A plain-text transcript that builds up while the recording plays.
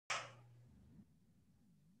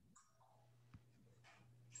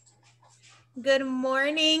Good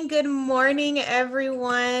morning,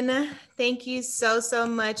 everyone. Thank you so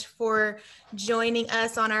much for joining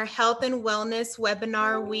us on our Health and Wellness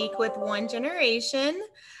Webinar Week with ONEgeneration.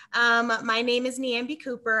 My name is Niambi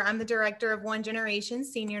Cooper. I'm the director of ONEgeneration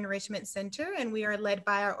Senior Enrichment Center, and we are led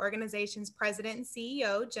by our organization's president and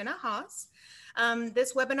CEO, Jenna Haas.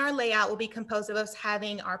 This webinar layout will be composed of us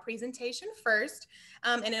having our presentation first,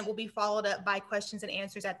 and it will be followed up by questions and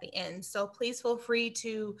answers at the end. So please feel free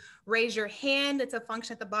to raise your hand. It's a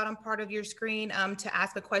function at the bottom part of your screen to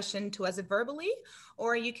ask a question to us verbally,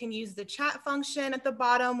 or you can use the chat function at the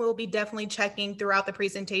bottom. We'll be definitely checking throughout the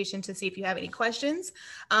presentation to see if you have any questions.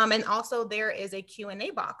 And also there is a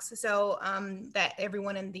Q&A box so that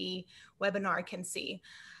everyone in the webinar can see.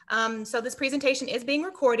 So this presentation is being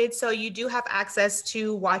recorded, so you do have access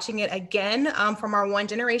to watching it again from our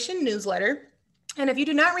ONEgeneration newsletter. And if you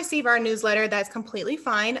do not receive our newsletter, that's completely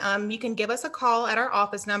fine. You can give us a call at our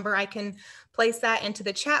office number. I can place that into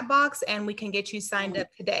the chat box and we can get you signed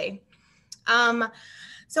up today.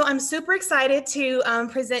 So I'm super excited to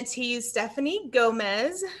present to you Stephanie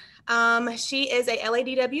Gomez. She is a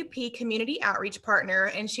LADWP community outreach partner,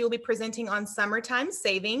 and she will be presenting on summertime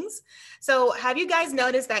savings. So have you guys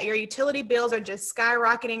noticed that your utility bills are just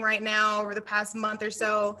skyrocketing right now over the past month or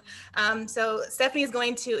so? So Stephanie is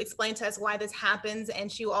going to explain to us why this happens, and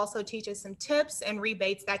she will also teach us some tips and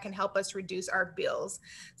rebates that can help us reduce our bills.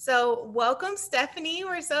 So welcome, Stephanie.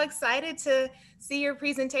 We're so excited to see your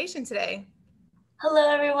presentation today.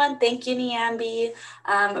 Hello, everyone. Thank you, Niambi.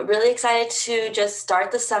 I'm really excited to just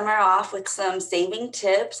start the summer off with some saving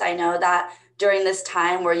tips. I know that during this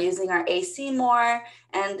time, we're using our AC more,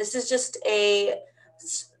 and this is just a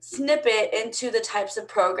snippet into the types of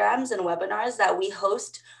programs and webinars that we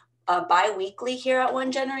host bi-weekly here at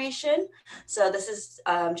ONEgeneration. So this is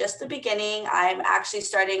just the beginning. I'm actually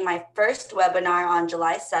starting my first webinar on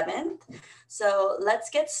July 7th. So let's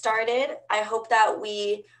get started. I hope that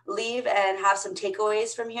we leave and have some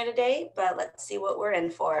takeaways from here today, but let's see what we're in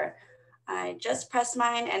for. I just pressed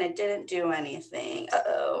mine and it didn't do anything.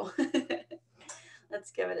 Uh-oh.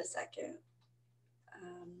 Let's give it a second.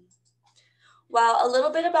 Well, a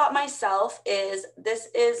little bit about myself is this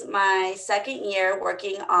is my second year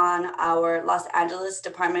working on our Los Angeles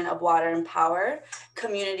Department of Water and Power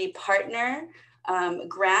Community Partner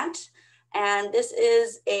grant. And this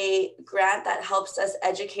is a grant that helps us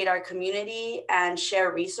educate our community and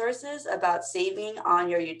share resources about saving on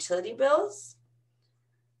your utility bills,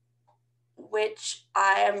 which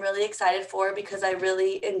I am really excited for because I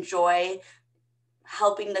really enjoy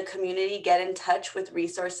helping the community get in touch with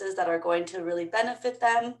resources that are going to really benefit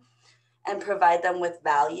them and provide them with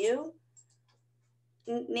value.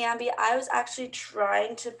 Niambi, I was actually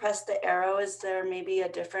trying to press the arrow. Is there maybe a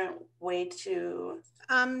different way to?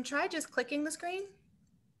 Try just clicking the screen.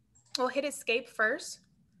 We'll hit escape first.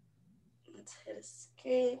 Let's hit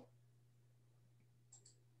escape.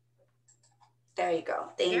 There you go.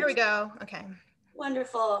 Thank you. There we go. Okay.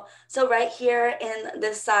 Wonderful. So right here in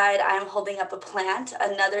this side, I'm holding up a plant.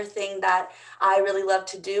 Another thing that I really love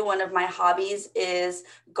to do, one of my hobbies is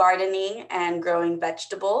gardening and growing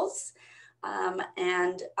vegetables.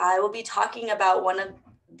 And I will be talking about one of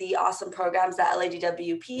the awesome programs that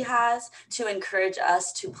LADWP has to encourage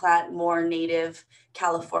us to plant more native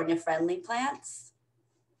California-friendly plants.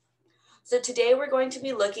 So today we're going to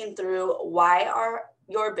be looking through why are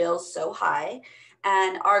your bills so high?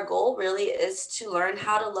 And our goal really is to learn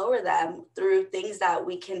how to lower them through things that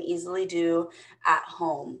we can easily do at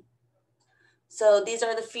home. So these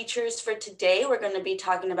are the features for today. We're going to be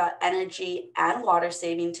talking about energy and water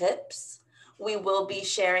saving tips. We will be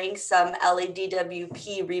sharing some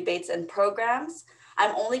LADWP rebates and programs.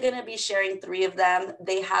 I'm only going to be sharing 3 of them.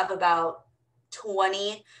 They have about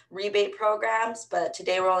 20 rebate programs, but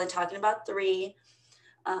today we're only talking about 3.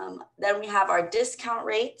 Then we have our discount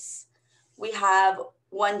rates. We have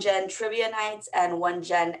ONEGen Trivia Nights and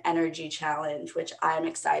ONEGen Energy Challenge, which I'm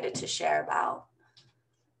excited to share about.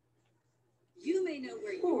 You may know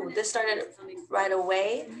where this started right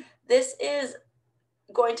away. This is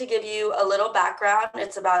going to give you a little background.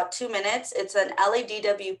 It's about 2 minutes. It's an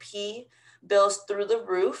LADWP bills through the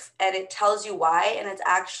roof, and it tells you why, and it's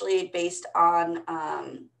actually based on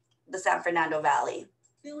the San Fernando Valley.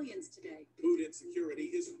 Billions today. Food insecurity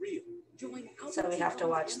is real. So we have to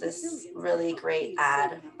watch this really great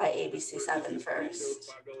ad by ABC7 first.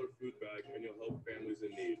 $5 food bag and you'll help families in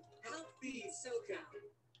need. Help feed SoCal.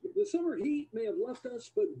 The summer heat may have left us,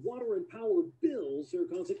 but water and power bills are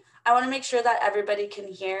causing. I want to make sure that everybody can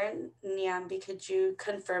hear. Niambi, could you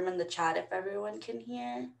confirm in the chat if everyone can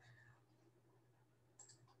hear?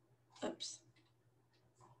 Oops.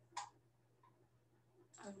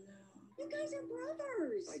 Oh no. guys are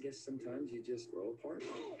brothers. I guess sometimes you just grow apart.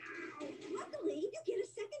 Luckily, you get a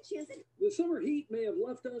second chance at... The summer heat may have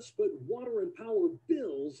left us, but water and power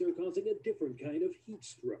bills are causing a different kind of heat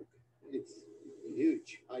stroke. It's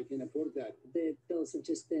huge. I can afford that. The bills have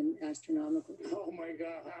just been astronomical. Oh my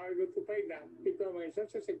God, how am I going to pay now? Because my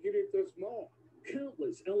Social Security is small.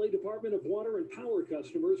 Countless LA Department of Water and Power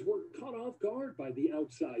customers were caught off guard by the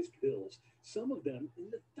outsized bills, some of them in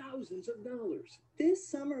the thousands of dollars. This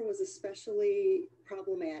summer was especially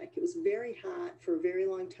problematic. It was very hot for a very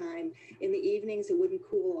long time. In the evenings, it wouldn't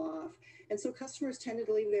cool off. And so customers tended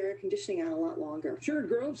to leave their air conditioning on a lot longer. Sharon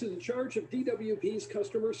Groves is in charge of DWP's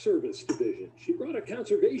customer service division. She brought a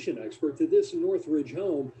conservation expert to this Northridge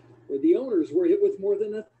home, where the owners were hit with more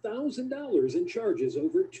than $1,000 in charges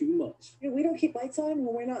over 2 months. We don't keep lights on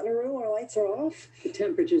when we're not in a room. Our lights are off. The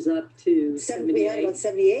temperature's up to 78. We had about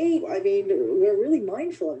 78. I mean, we're really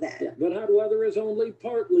mindful of that. Yeah. But hot weather is only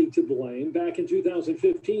partly to blame. Back in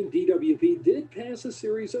 2015, DWP did pass a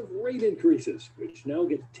series of rate increases, which now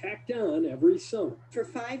get tacked on every summer. For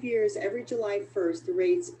 5 years, every July 1st, the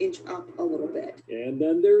rates inch up a little bit. And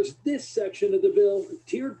then there's this section of the bill,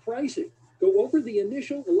 tiered pricing. Go over the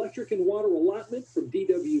initial electric and water allotment from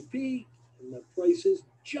DWP, and the prices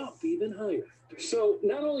jump even higher. So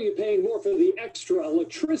not only are you paying more for the extra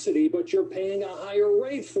electricity, but you're paying a higher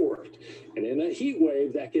rate for it. And in a heat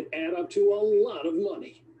wave, that could add up to a lot of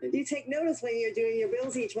money. You take notice when you're doing your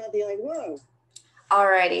bills each month, you're like, whoa.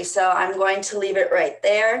 Alrighty, so I'm going to leave it right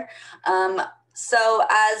there. So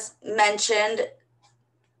as mentioned,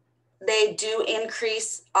 they do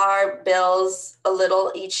increase our bills a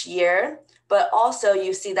little each year, but also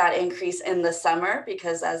you see that increase in the summer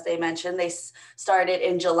because as they mentioned, they started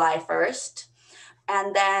in July 1st.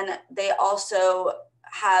 And then they also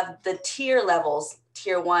have the tier levels,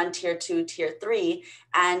 tier 1, tier 2, tier 3.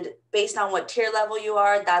 And based on what tier level you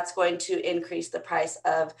are, that's going to increase the price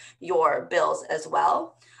of your bills as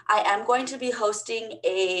well. I am going to be hosting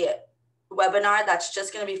a webinar that's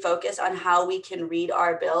just going to be focused on how we can read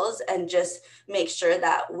our bills and just make sure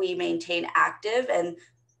that we maintain active and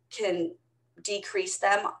can decrease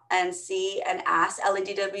them and see and ask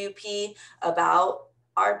LADWP about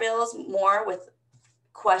our bills more with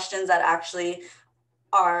questions that actually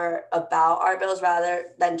are about our bills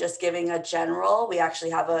rather than just giving a general. We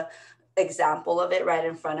actually have an example of it right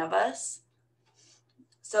in front of us.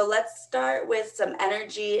 So let's start with some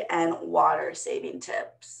energy and water saving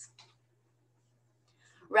tips.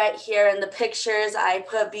 Right here in the pictures, I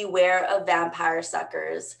put beware of vampire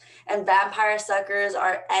suckers. And vampire suckers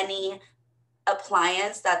are any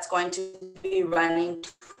appliance that's going to be running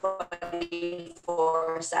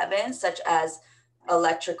 24/7, such as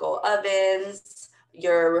electrical ovens,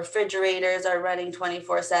 your refrigerators are running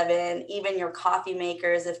 24/7, even your coffee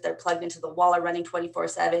makers, if they're plugged into the wall, are running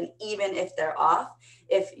 24/7, even if they're off.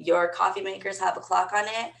 If your coffee makers have a clock on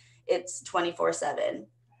it, it's 24/7.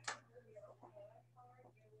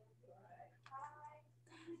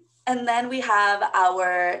 And then we have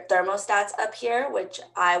our thermostats up here, which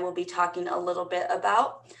I will be talking a little bit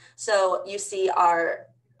about. So you see our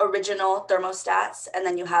original thermostats, and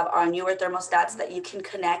then you have our newer thermostats that you can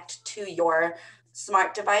connect to your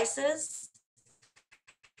smart devices.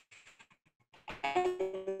 And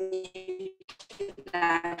you can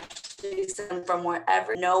actually send them from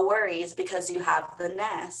wherever, no worries, because you have the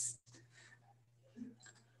Nest.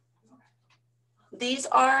 These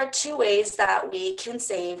are two ways that we can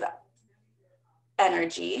save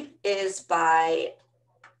energy is by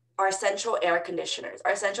our central air conditioners.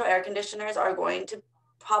 Our central air conditioners are going to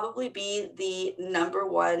probably be the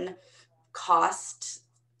 #1 cost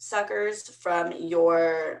suckers from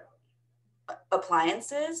your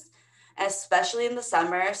appliances, especially in the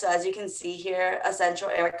summer. So as you can see here, a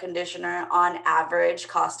central air conditioner on average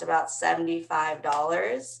costs about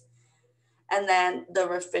 $75. And then the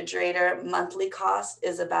refrigerator monthly cost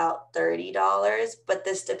is about $30, but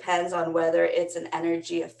this depends on whether it's an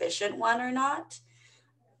energy efficient one or not.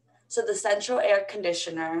 So the central air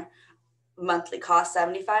conditioner monthly cost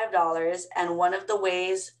 $75. And one of the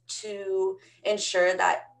ways to ensure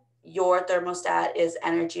that your thermostat is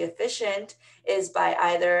energy efficient is by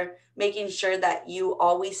either making sure that you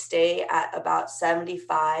always stay at about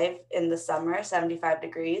 75 in the summer, 75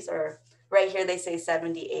 degrees, or right here they say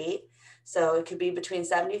 78. So it could be between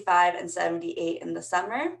 75 and 78 in the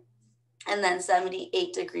summer, and then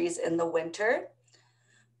 78 degrees in the winter.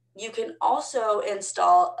 You can also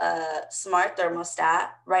install a smart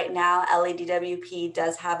thermostat. Right now, LADWP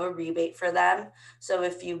does have a rebate for them. So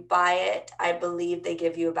if you buy it, I believe they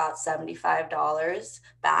give you about $75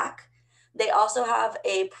 back. They also have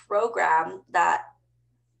a program that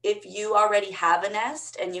if you already have a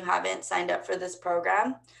Nest and you haven't signed up for this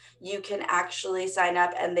program, you can actually sign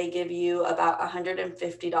up and they give you about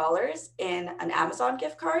 $150 in an Amazon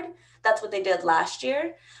gift card. That's what they did last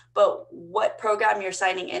year. But what program you're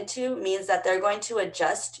signing into means that they're going to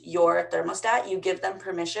adjust your thermostat. You give them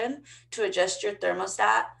permission to adjust your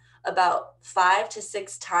thermostat about 5 to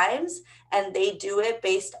 6 times, and they do it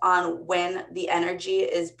based on when the energy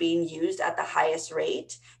is being used at the highest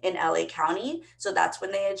rate in LA County. So that's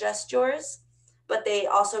when they adjust yours. But they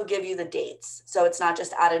also give you the dates. So it's not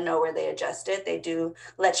just out of nowhere they adjust it. They do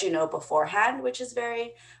let you know beforehand, which is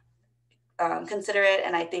very considerate.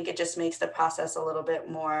 And I think it just makes the process a little bit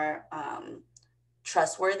more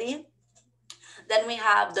trustworthy. Then we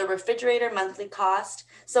have the refrigerator monthly cost.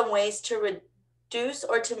 Some ways to reduce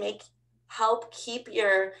or to help keep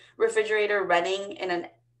your refrigerator running in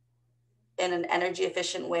an energy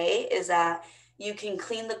efficient way is that you can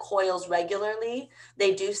clean the coils regularly.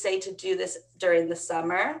 They do say to do this during the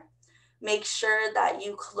summer. Make sure that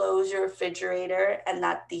you close your refrigerator and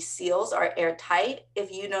that the seals are airtight.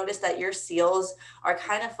 If you notice that your seals are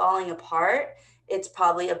kind of falling apart, it's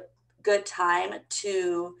probably a good time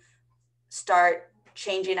to start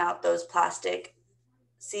changing out those plastic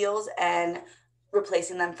seals and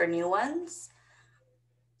replacing them for new ones.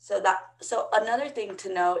 So another thing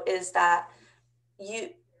to note is that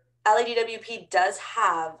LADWP does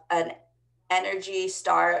have an Energy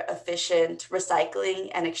Star efficient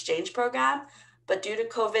recycling and exchange program, but due to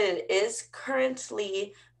COVID, it is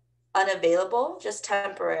currently unavailable, just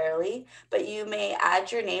temporarily, but you may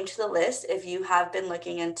add your name to the list if you have been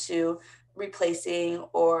looking into replacing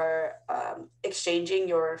or exchanging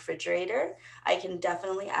your refrigerator. I can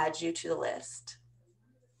definitely add you to the list.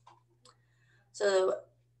 So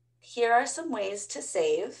here are some ways to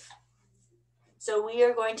save. So we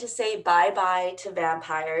are going to say bye-bye to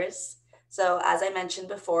vampires. So as I mentioned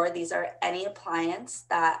before, these are any appliance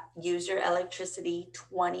that use your electricity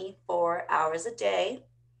 24 hours a day.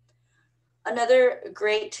 Another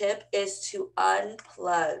great tip is to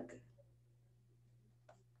unplug.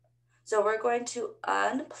 So we're going to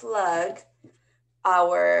unplug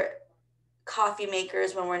our coffee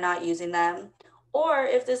makers when we're not using them. Or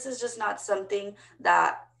if this is just not something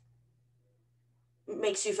that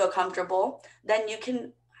makes you feel comfortable, then you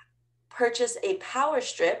can purchase a power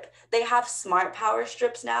strip. They have smart power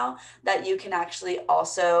strips now that you can actually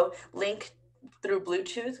also link through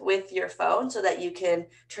Bluetooth with your phone so that you can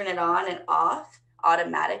turn it on and off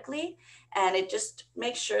automatically. And it just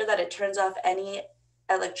makes sure that it turns off any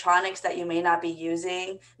electronics that you may not be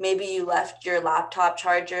using. Maybe you left your laptop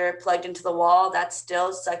charger plugged into the wall, that's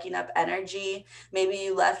still sucking up energy. Maybe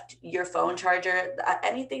you left your phone charger,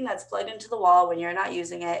 anything that's plugged into the wall when you're not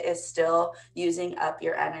using it is still using up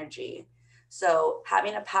your energy. So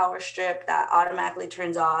having a power strip that automatically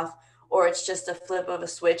turns off, or it's just a flip of a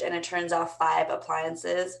switch and it turns off 5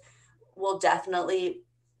 appliances, will definitely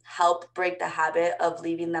help break the habit of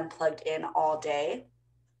leaving them plugged in all day.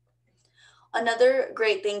 Another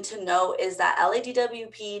great thing to know is that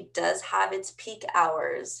LADWP does have its peak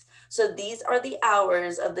hours. So these are the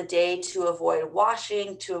hours of the day to avoid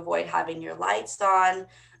washing, to avoid having your lights on.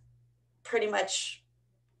 Pretty much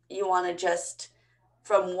you want to just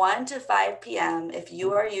from 1 to 5 p.m. if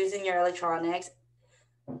you are using your electronics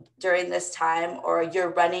during this time, or you're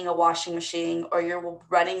running a washing machine, or you're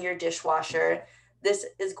running your dishwasher, this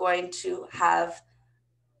is going to have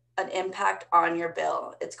an impact on your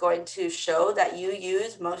bill. It's going to show that you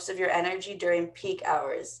use most of your energy during peak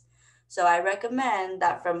hours. So I recommend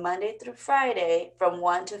that from Monday through Friday, from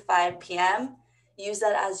 1 to 5 p.m., use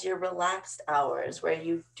that as your relaxed hours where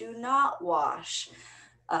you do not wash.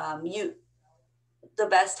 The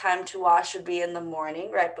best time to wash would be in the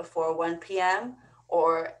morning, right before 1 p.m.,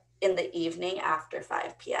 or in the evening after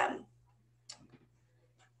 5 p.m.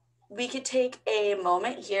 We could take a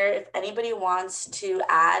moment here if anybody wants to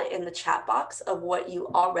add in the chat box of what you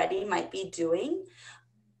already might be doing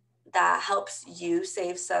that helps you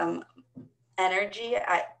save some energy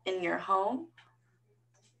in your home.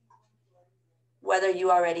 Whether you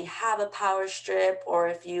already have a power strip, or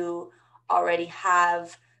if you already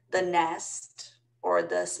have the Nest or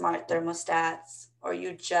the smart thermostats, or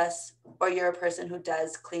you're a person who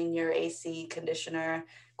does clean your AC, conditioner,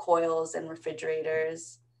 coils, and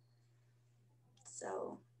refrigerators.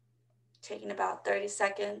 So taking about 30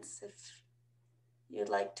 seconds if you'd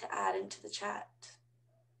like to add into the chat.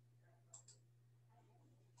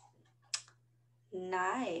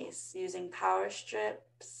 Nice, using power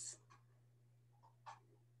strips.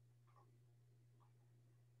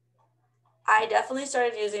 I definitely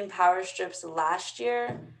started using power strips last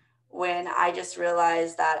year when I just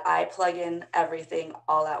realized that I plug in everything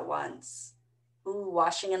all at once. Ooh,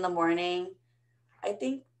 washing in the morning. I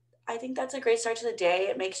think that's a great start to the day.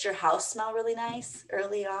 It makes your house smell really nice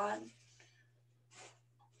early on.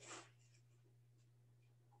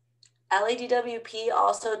 LADWP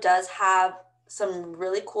also does have some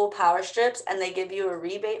really cool power strips, and they give you a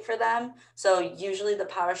rebate for them. So usually the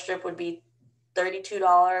power strip would be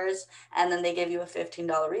 $32, and then they give you a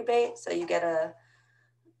 $15 rebate. So you get a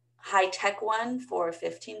high-tech one for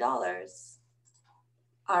 $15.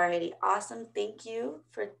 Alrighty, awesome. Thank you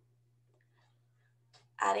for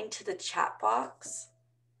adding to the chat box.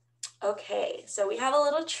 Okay, so we have a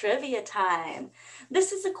little trivia time.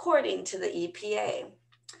 This is according to the EPA.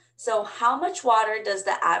 So how much water does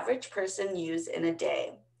the average person use in a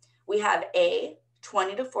day? We have A,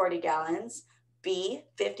 20 to 40 gallons, B,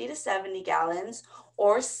 50 to 70 gallons,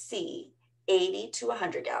 or C, 80 to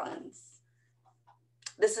 100 gallons.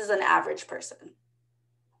 This is an average person.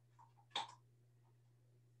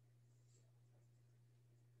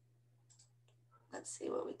 Let's see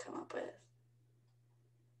what we come up with.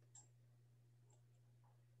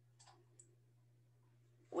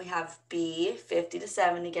 We have B, 50 to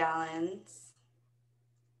 70 gallons.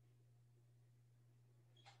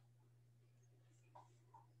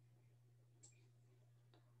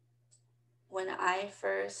 When I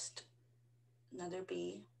first, another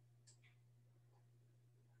B.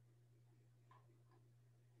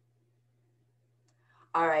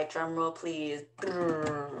 All right, drum roll, please.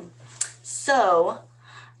 So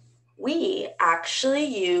we actually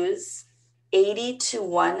use 80 to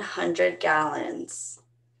 100 gallons.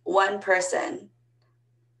 One person.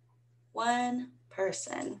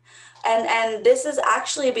 And this is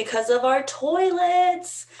actually because of our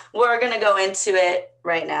toilets. We're gonna go into it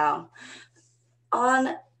right now.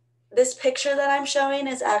 On this picture that I'm showing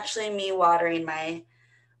is actually me watering my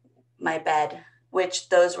bed, which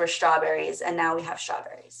those were strawberries, and now we have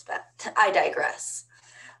strawberries, but I digress.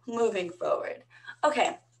 Moving forward.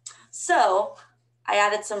 Okay, so I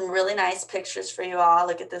added some really nice pictures for you all.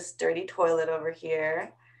 Look at this dirty toilet over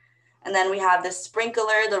here. And then we have this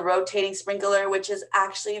sprinkler, the rotating sprinkler, which is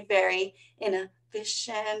actually very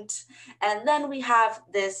inefficient. And then we have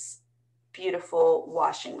this beautiful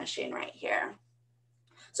washing machine right here.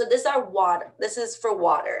 So this is for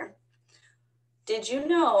water. Did you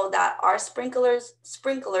know that our sprinklers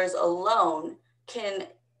alone can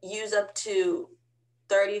use up to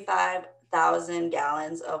 35,000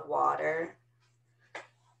 gallons of water?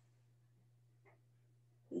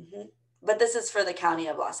 But this is for the county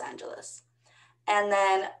of Los Angeles. And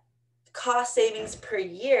then cost savings per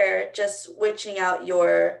year, just switching out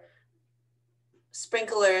your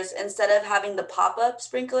sprinklers, instead of having the pop-up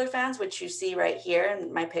sprinkler fans, which you see right here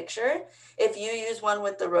in my picture, if you use one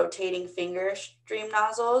with the rotating finger stream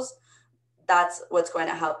nozzles, that's what's going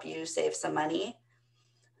to help you save some money.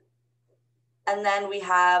 And then we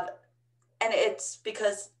have, and it's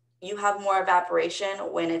because you have more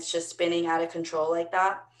evaporation when it's just spinning out of control like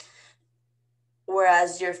that.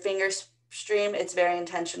 Whereas your finger stream, it's very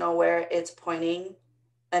intentional where it's pointing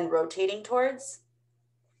and rotating towards.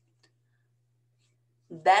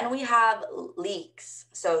 Then we have leaks.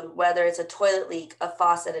 So whether it's a toilet leak, a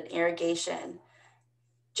faucet, an irrigation,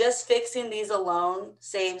 just fixing these alone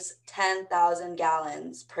saves 10,000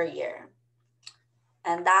 gallons per year.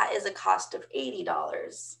 And that is a cost of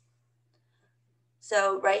 $80.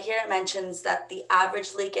 So right here it mentions that the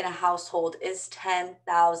average leak in a household is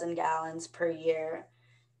 10,000 gallons per year.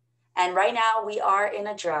 And right now we are in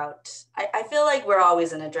a drought. I feel like we're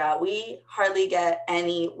always in a drought. We hardly get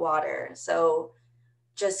any water. So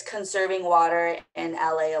just conserving water in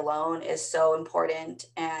LA alone is so important.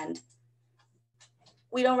 And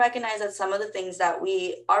we don't recognize that some of the things that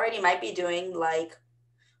we already might be doing, like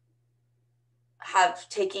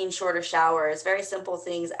taking shorter showers, very simple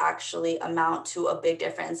things, actually amount to a big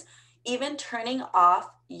difference. Even turning off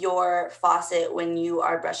your faucet when you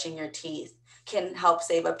are brushing your teeth can help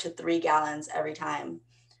save up to 3 gallons every time.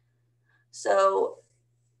 So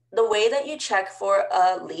the way that you check for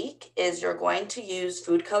a leak is you're going to use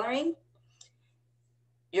food coloring.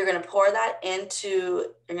 You're going to pour that you're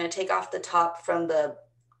going to take off the top from the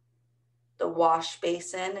wash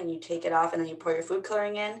basin, and you take it off, and then you pour your food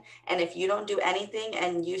coloring in. And if you don't do anything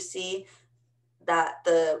and you see that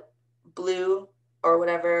the blue or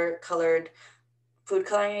whatever colored food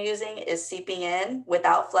coloring you're using is seeping in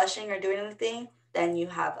without flushing or doing anything, then you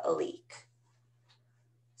have a leak.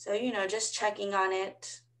 So, just checking on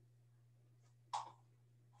it.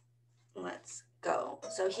 Let's go.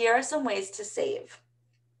 So here are some ways to save.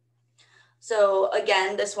 So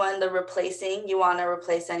again, this one, you want to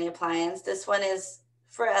replace any appliance. This one is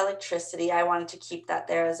for electricity. I wanted to keep that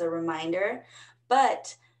there as a reminder,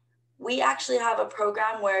 but we actually have a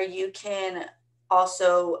program where you can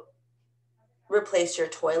also replace your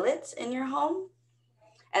toilets in your home.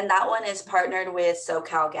 And that one is partnered with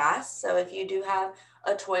SoCal Gas. So if you do have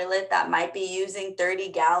a toilet that might be using 30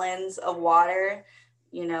 gallons of water,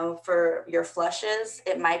 you know, for your flushes,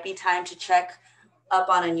 it might be time to check up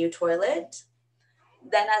on a new toilet.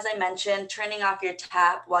 Then, as I mentioned, turning off your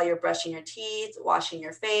tap while you're brushing your teeth, washing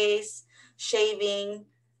your face, shaving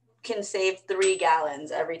can save 3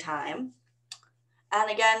 gallons every time. And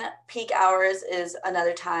again, peak hours is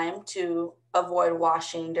another time to avoid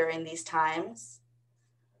washing during these times.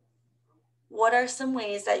 What are some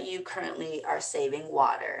ways that you currently are saving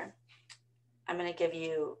water? I'm going to give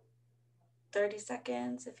you 30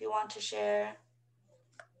 seconds if you want to share.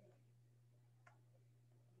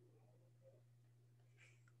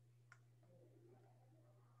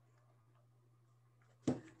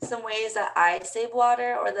 Some ways that I save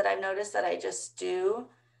water or that I've noticed that I just do,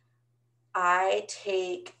 I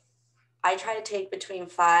try to take between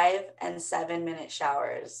 5 and 7 minute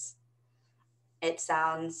showers. It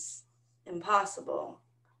sounds impossible,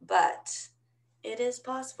 but it is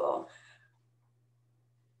possible.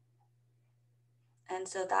 And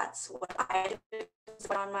so that's what I do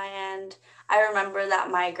on my end. I remember that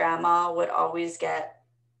my grandma would always get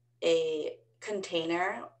a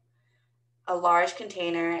container, a large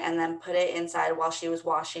container, and then put it inside while she was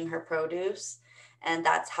washing her produce. And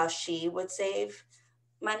that's how she would save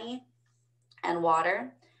money and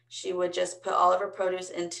water. She would just put all of her produce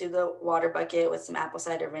into the water bucket with some apple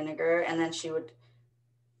cider vinegar, and then she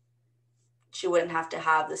wouldn't have to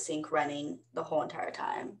have the sink running the whole entire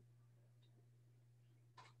time.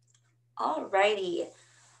 Alrighty.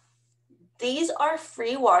 These are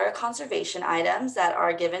free water conservation items that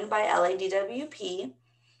are given by LADWP,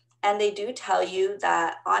 and they do tell you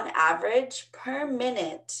that on average per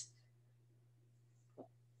minute,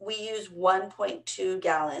 we use 1.2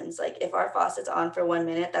 gallons. Like if our faucet's on for 1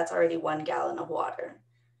 minute, that's already 1 gallon of water.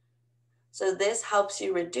 So this helps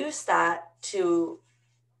you reduce that to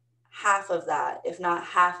half of that, if not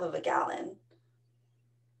half of a gallon.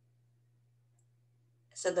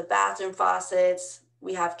 So the bathroom faucets,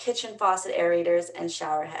 we have kitchen faucet aerators and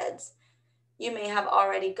shower heads. You may have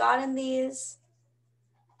already gotten these.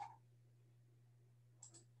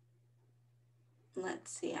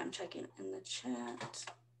 Let's see, I'm checking in the chat.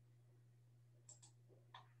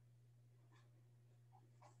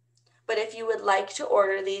 But if you would like to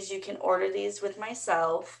order these, you can order these with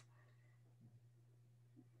myself.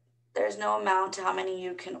 There's no amount to how many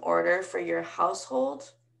you can order for your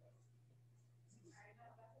household.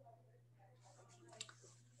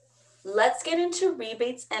 Let's get into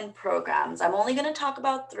rebates and programs. I'm only going to talk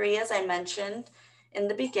about 3, as I mentioned in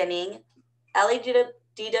the beginning.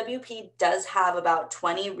 LADWP does have about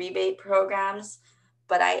 20 rebate programs,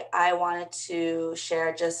 but I wanted to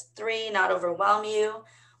share just 3, not overwhelm you.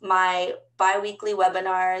 My bi-weekly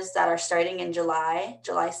webinars that are starting in July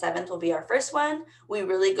 7th will be our first one. We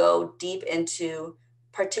really go deep into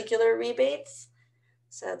particular rebates.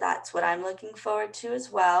 So that's what I'm looking forward to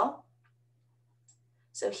as well.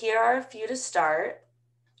 So here are a few to start.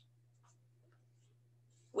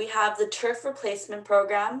 We have the turf replacement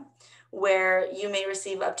program, where you may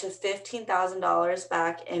receive up to $15,000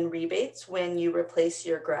 back in rebates when you replace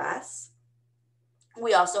your grass.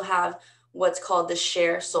 We also have what's called the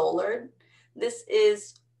share solar. This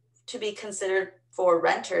is to be considered for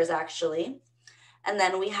renters actually. And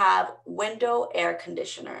then we have window air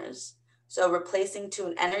conditioners. So replacing to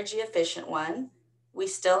an energy efficient one. We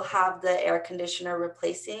still have the air conditioner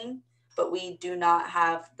replacing, but we do not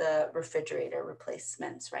have the refrigerator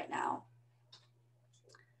replacements right now.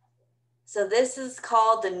 So this is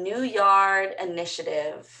called the New Yard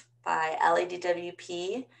Initiative by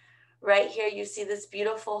LADWP. Right here, you see this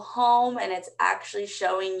beautiful home, and it's actually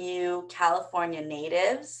showing you California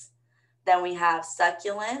natives. Then we have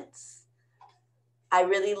succulents. I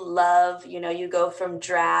really love, you go from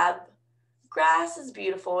drab. Grass is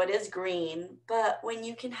beautiful, it is green, but when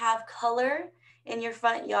you can have color in your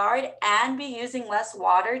front yard and be using less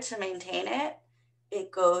water to maintain it,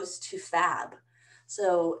 it goes to fab.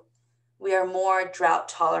 So we are more drought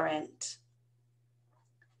tolerant.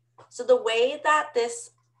 So the way that this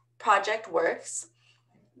project works,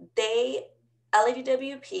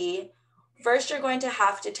 LADWP, first you're going to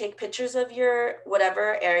have to take pictures of your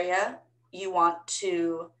whatever area you want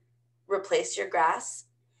to replace your grass.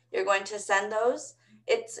 You're going to send those.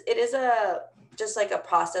 It is just like a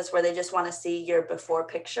process where they just want to see your before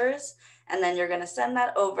pictures, and then you're going to send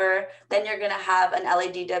that over. Then you're going to have an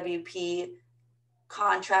LADWP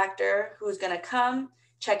contractor who's going to come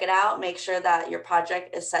check it out, make sure that your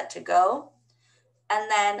project is set to go. And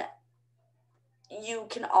then you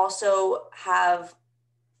can also have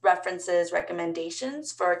references,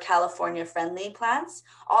 recommendations for California friendly plants.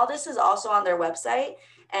 All this is also on their website,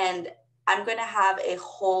 and I'm going to have a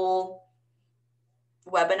whole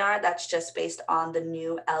webinar that's just based on the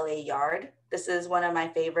new LA yard. This is one of my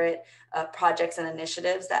favorite projects and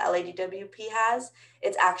initiatives that LADWP has.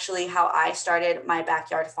 It's actually how I started my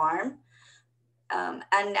backyard farm.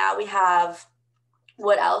 And now we have,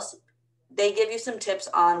 what else? They give you some tips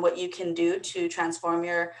on what you can do to transform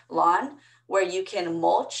your lawn, where you can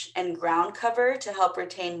mulch and ground cover to help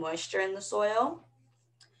retain moisture in the soil.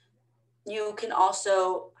 You can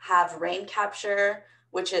also have rain capture,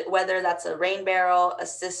 which is whether that's a rain barrel, a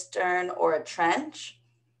cistern, or a trench.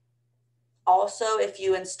 Also, if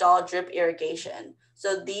you install drip irrigation.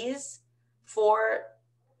 So these 4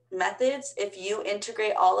 methods, if you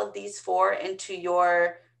integrate all of these 4 into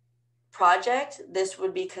your project, this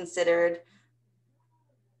would be considered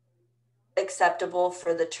acceptable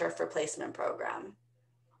for the turf replacement program.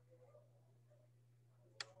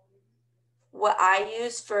 What I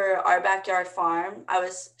use for our backyard farm, I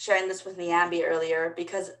was sharing this with Niambi earlier,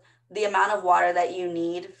 because the amount of water that you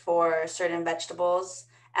need for certain vegetables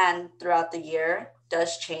and throughout the year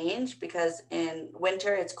does change, because in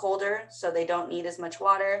winter it's colder, so they don't need as much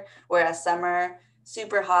water, whereas summer,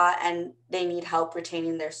 super hot, and they need help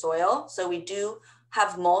retaining their soil. So we do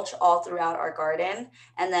have mulch all throughout our garden,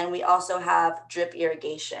 and then we also have drip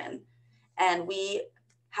irrigation. And we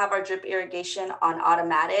have our drip irrigation on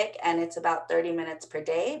automatic, and it's about 30 minutes per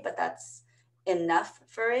day, but that's enough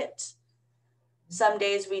for it. Some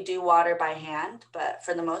days we do water by hand, but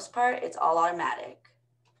for the most part, it's all automatic.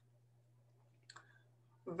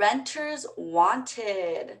 Renters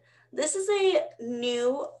Wanted. This is a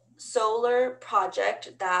new solar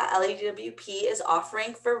project that LADWP is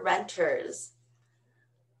offering for renters.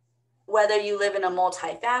 Whether you live in a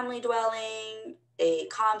multi-family dwelling, a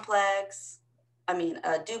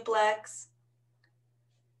duplex,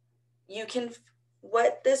 you can,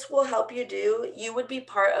 what this will help you do, you would be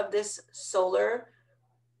part of this solar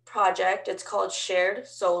project. It's called Shared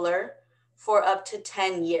Solar, for up to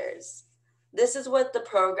 10 years. This is what the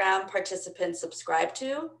program participants subscribe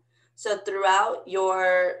to. So throughout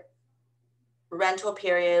your rental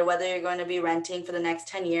period, whether you're going to be renting for the next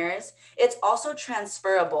 10 years, it's also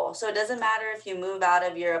transferable. So it doesn't matter if you move out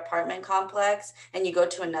of your apartment complex and you go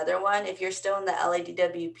to another one. If you're still in the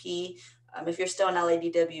LADWP, if you're still an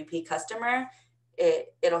LADWP customer,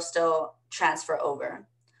 it'll still transfer over.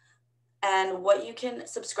 And what you can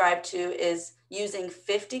subscribe to is using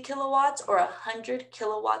 50 kilowatts or 100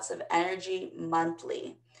 kilowatts of energy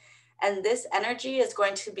monthly. And this energy is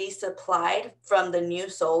going to be supplied from the new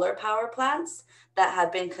solar power plants that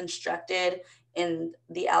have been constructed in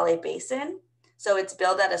the LA basin. So it's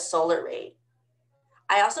billed at a solar rate.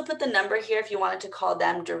 I also put the number here if you wanted to call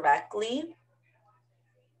them directly,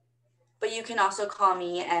 but you can also call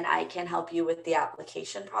me and I can help you with the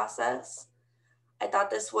application process. I thought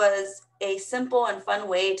this was a simple and fun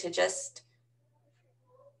way to just,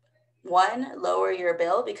 1, lower your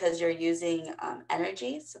bill because you're using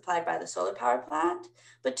energy supplied by the solar power plant,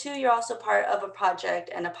 but 2, you're also part of a project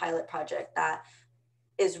and a pilot project that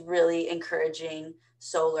is really encouraging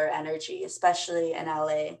solar energy, especially in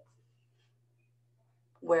LA,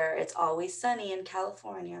 where it's always sunny in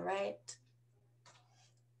California, right?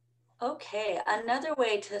 Okay, another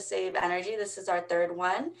way to save energy, this is our 3rd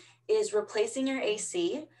one, is replacing your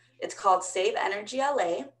AC. It's called Save Energy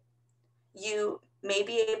LA. You may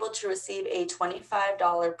be able to receive a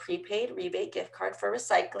 $25 prepaid rebate gift card for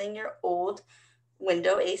recycling your old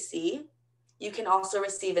window AC. You can also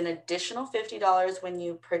receive an additional $50 when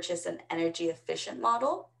you purchase an energy efficient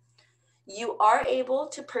model. You are able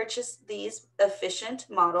to purchase these efficient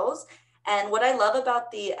models. And what I love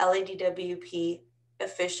about the LADWP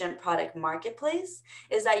efficient product marketplace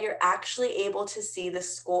is that you're actually able to see the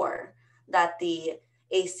score that the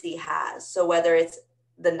AC has. So whether it's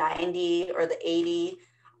the 90 or the 80,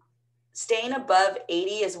 staying above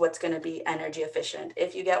 80 is what's going to be energy efficient.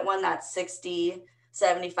 If you get one that's 60,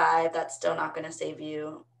 75, that's still not going to save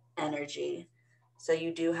you energy. So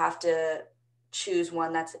you do have to choose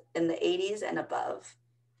one that's in the 80s and above.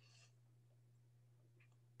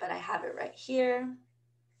 But I have it right here.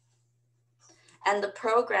 And the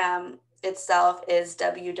program itself is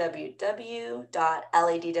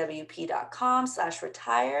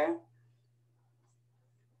www.ladwp.com/retire.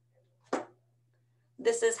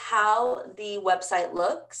 This is how the website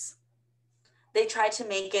looks. They try to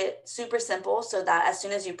make it super simple so that as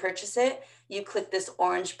soon as you purchase it, you click this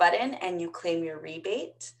orange button and you claim your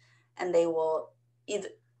rebate, and they will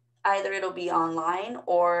either it'll be online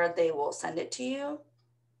or they will send it to you.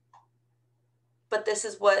 But this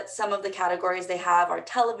is what some of the categories they have are: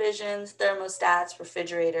 televisions, thermostats,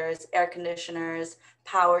 refrigerators, air conditioners,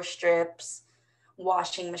 power strips,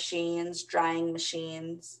 washing machines, drying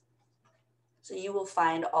machines. So you will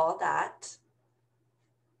find all that.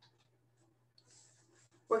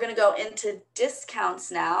 We're going to go into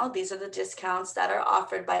discounts now. These are the discounts that are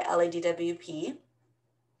offered by LADWP.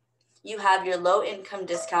 You have your low income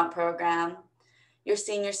discount program, your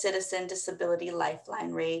senior citizen disability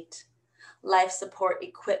lifeline rate, life support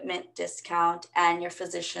equipment discount, and your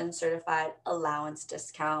physician certified allowance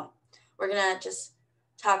discount. We're going to just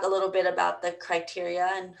talk a little bit about the criteria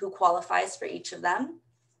and who qualifies for each of them.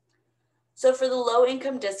 So for the low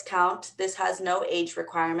income discount, this has no age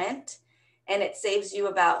requirement, and it saves you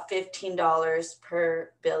about $15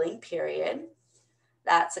 per billing period.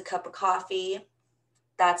 That's a cup of coffee,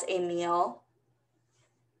 that's a meal.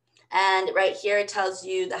 And right here it tells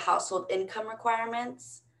you the household income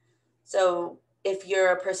requirements. So if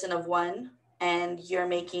you're a person of one and you're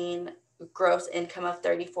making gross income of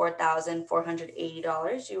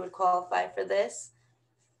 $34,480, you would qualify for this.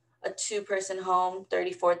 A two-person home,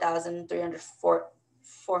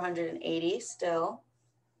 $34,480 still.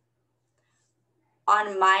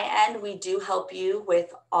 On my end, we do help you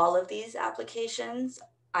with all of these applications.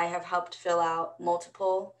 I have helped fill out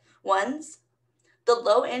multiple ones. The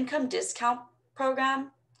low income discount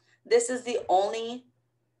program, this is the only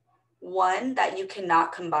one that you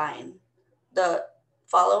cannot combine. The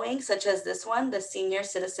following, such as this one, the senior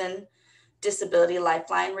citizen disability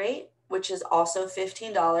lifeline rate, which is also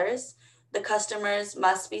 $15. The customers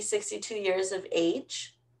must be 62 years of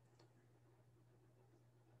age.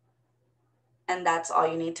 And that's all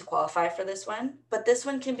you need to qualify for this one. But this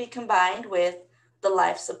one can be combined with the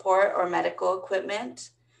life support or medical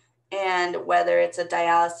equipment, and whether it's a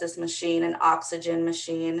dialysis machine, an oxygen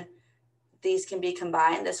machine, these can be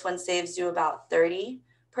combined. This one saves you about $30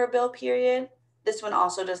 per bill period. This one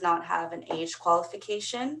also does not have an age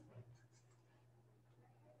qualification.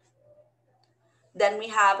 Then we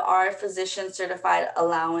have our physician certified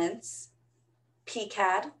allowance,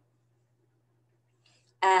 PCAD.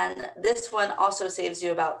 And this one also saves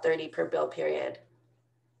you about $30 per bill period.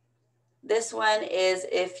 This one is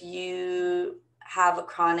if you have a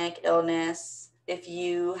chronic illness, if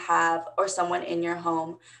you have, or someone in your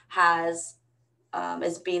home has,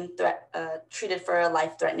 is being treated for a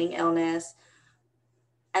life-threatening illness,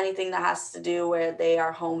 anything that has to do where they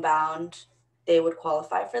are homebound, they would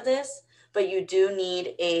qualify for this. But you do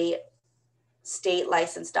need a state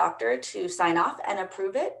licensed doctor to sign off and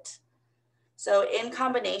approve it. So in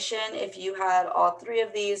combination, if you had all three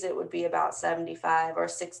of these, it would be about $75 or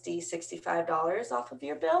 $65 off of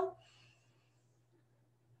your bill.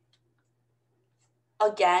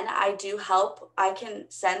 Again, I do help. I can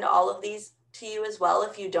send all of these to you as well.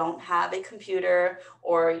 If you don't have a computer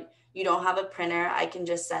or you don't have a printer, I can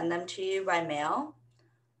just send them to you by mail.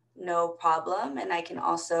 No problem. And I can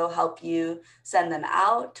also help you send them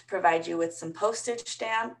out, provide you with some postage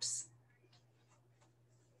stamps.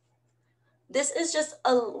 This is just,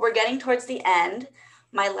 we're getting towards the end.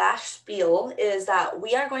 My last spiel is that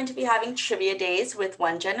we are going to be having trivia days with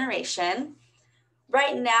ONEgeneration.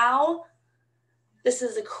 Right now, this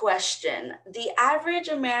is a question. The average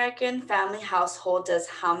American family household does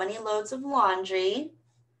how many loads of laundry?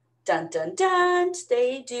 Dun, dun, dun.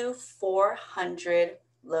 They do 400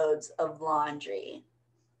 loads of laundry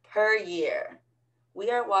per year.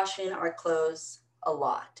 We are washing our clothes a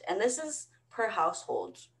lot, and this is per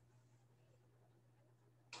household.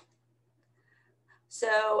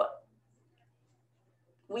 So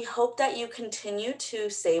we hope that you continue to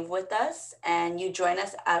save with us and you join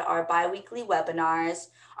us at our bi-weekly webinars,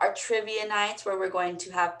 our trivia nights where we're going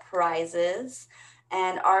to have prizes.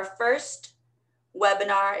 And our first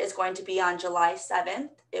webinar is going to be on July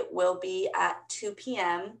 7th. It will be at 2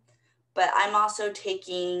 p.m. But I'm also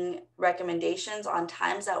taking recommendations on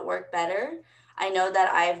times that work better. I know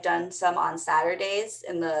that I've done some on Saturdays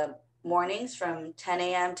in the mornings from 10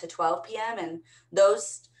 a.m. to 12 p.m. and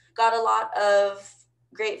those got a lot of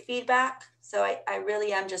great feedback. So I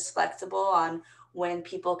really am just flexible on when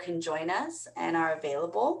people can join us and are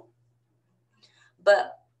available.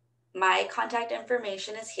 But my contact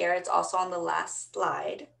information is here. It's also on the last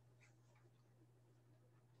slide.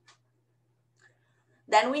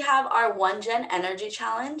 Then we have our ONEGen Energy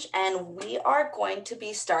Challenge, and we are going to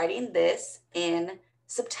be starting this in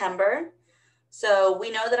September. So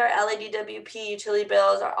we know that our LADWP utility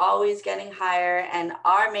bills are always getting higher, and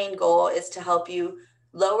our main goal is to help you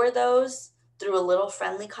lower those through a little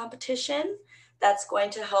friendly competition that's going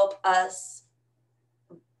to help us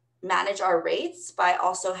manage our rates by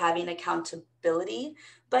also having accountability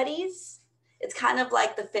buddies. It's kind of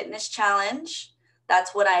like the fitness challenge.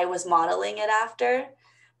 That's what I was modeling it after,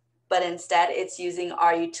 but instead it's using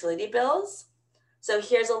our utility bills. So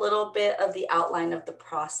here's a little bit of the outline of the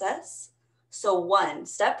process. So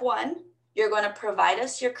step one, you're going to provide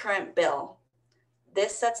us your current bill.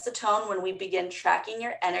 This sets the tone when we begin tracking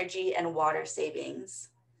your energy and water savings.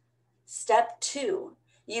 Step two,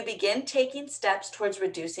 you begin taking steps towards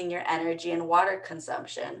reducing your energy and water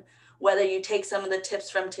consumption. Whether you take some of the tips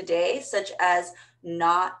from today, such as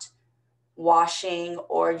not washing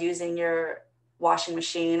or using your washing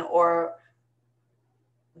machine or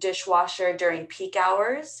dishwasher during peak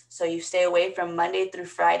hours. So you stay away from Monday through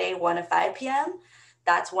Friday, 1 to 5 p.m.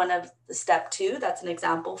 That's one of the step two. That's an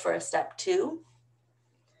example for a step two.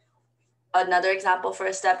 Another example for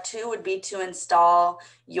a step two would be to install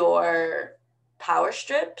your power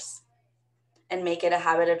strips and make it a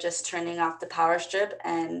habit of just turning off the power strip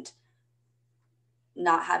and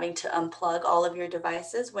not having to unplug all of your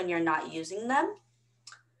devices when you're not using them.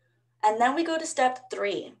 And then we go to step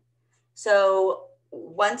three. So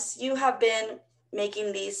once you have been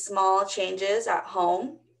making these small changes at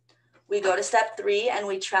home, we go to step three and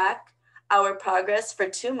we track our progress for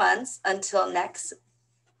 2 months until next.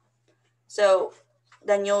 So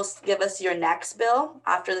then you'll give us your next bill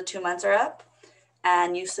after the 2 months are up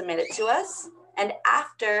and you submit it to us. And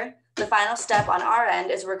after, the final step on our end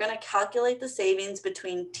is we're going to calculate the savings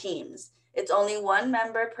between teams. It's only 1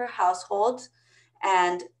 member per household,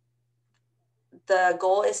 and the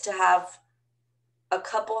goal is to have a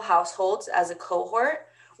couple households as a cohort.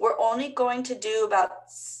 We're only going to do about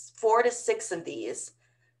 4 to 6 of these.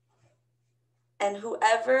 And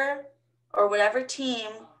whoever or whatever team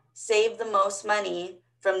saved the most money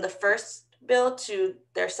from the first bill to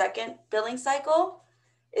their second billing cycle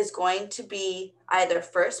is going to be either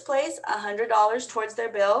first place, $100 towards their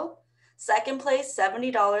bill, second place,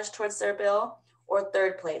 $70 towards their bill, or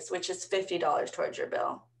third place, which is $50 towards your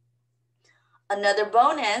bill. Another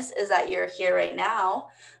bonus is that you're here right now.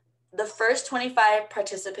 The first 25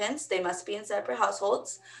 participants, they must be in separate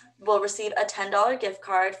households, will receive a $10 gift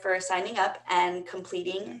card for signing up and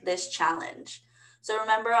completing this challenge. So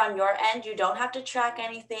remember, on your end, you don't have to track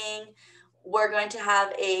anything. We're going to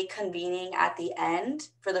have a convening at the end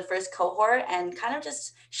for the first cohort and kind of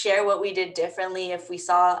just share what we did differently if we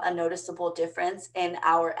saw a noticeable difference in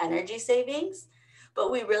our energy savings. But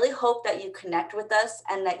we really hope that you connect with us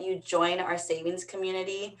and that you join our savings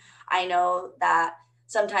community. I know that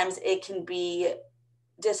sometimes it can be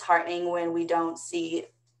disheartening when we don't see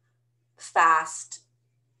fast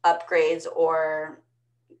upgrades or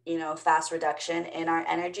fast reduction in our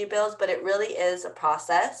energy bills, but it really is a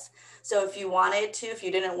process. So if you wanted to, if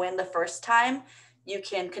you didn't win the first time, you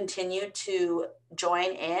can continue to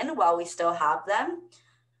join in while we still have them.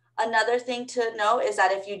 Another thing to note is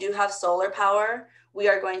that if you do have solar power, we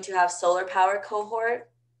are going to have solar power cohort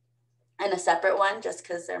and a separate one, just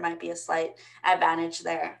because there might be a slight advantage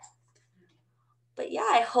there. But yeah,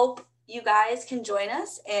 I hope you guys can join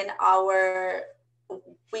us in our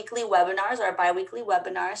weekly webinars, our bi-weekly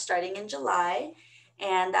webinars starting in July,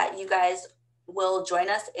 and that you guys will join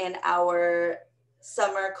us in our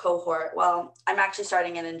summer cohort. Well, I'm actually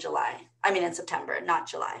starting it in September, not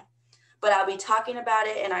July, but I'll be talking about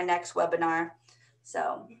it in our next webinar.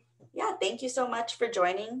 So yeah, thank you so much for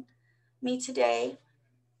joining me today.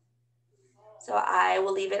 So I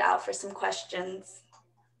will leave it out for some questions.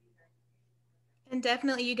 And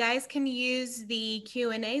definitely you guys can use the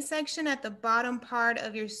Q&A section at the bottom part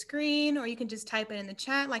of your screen, or you can just type it in the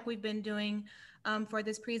chat like we've been doing for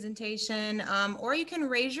this presentation, or you can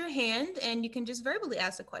raise your hand and you can just verbally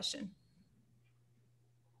ask a question.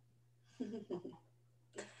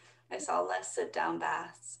 I saw less sit down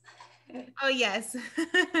baths. Oh, yes.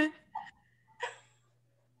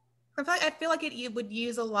 I feel like it would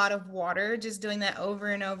use a lot of water, just doing that over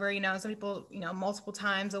and over. Some people, multiple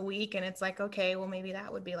times a week, and it's like, okay, well, maybe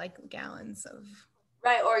that would be like gallons of.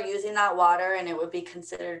 Right, or using that water and it would be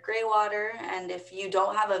considered gray water. And if you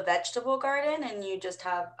don't have a vegetable garden and you just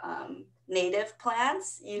have native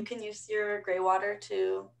plants, you can use your gray water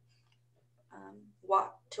to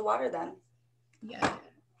water them. Yeah.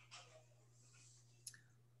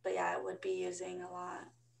 But yeah, it would be using a lot.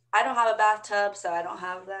 I don't have a bathtub, so I don't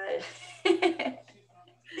have that.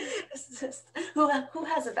 It's just, who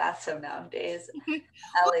has a bathtub nowadays?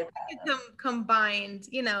 Well, combined,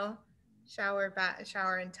 shower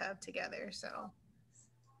and tub together. So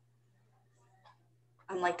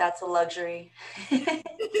I'm like, that's a luxury.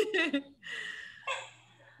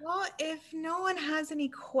 Well, if no one has any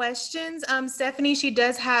questions, Stephanie, she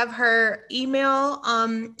does have her email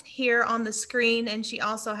here on the screen, and she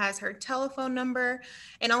also has her telephone number.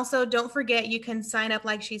 And also, don't forget, you can sign up,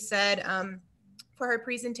 like she said, for her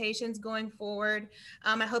presentations going forward.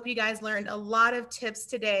 I hope you guys learned a lot of tips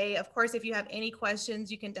today. Of course, if you have any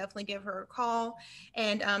questions, you can definitely give her a call,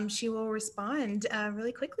 and she will respond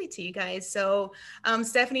really quickly to you guys. So,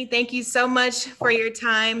 Stephanie, thank you so much for your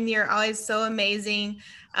time. You're always so amazing.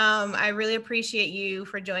 I really appreciate you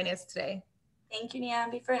for joining us today. Thank you,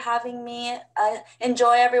 Niambi, for having me.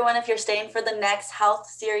 Enjoy, everyone, if you're staying for the next health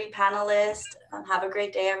series panelist. Have a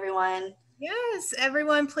great day, everyone. Yes,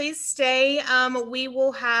 everyone, please stay. We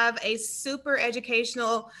will have a super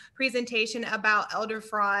educational presentation about elder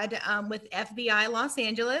fraud with FBI Los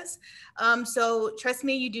Angeles. So trust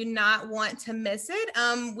me, you do not want to miss it.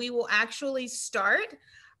 We will actually start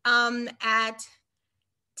at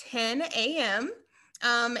 10 a.m.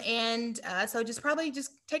 So probably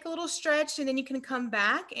just take a little stretch, and then you can come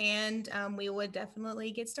back, and we would definitely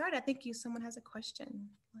get started. I think someone has a question.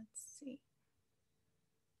 Let's see.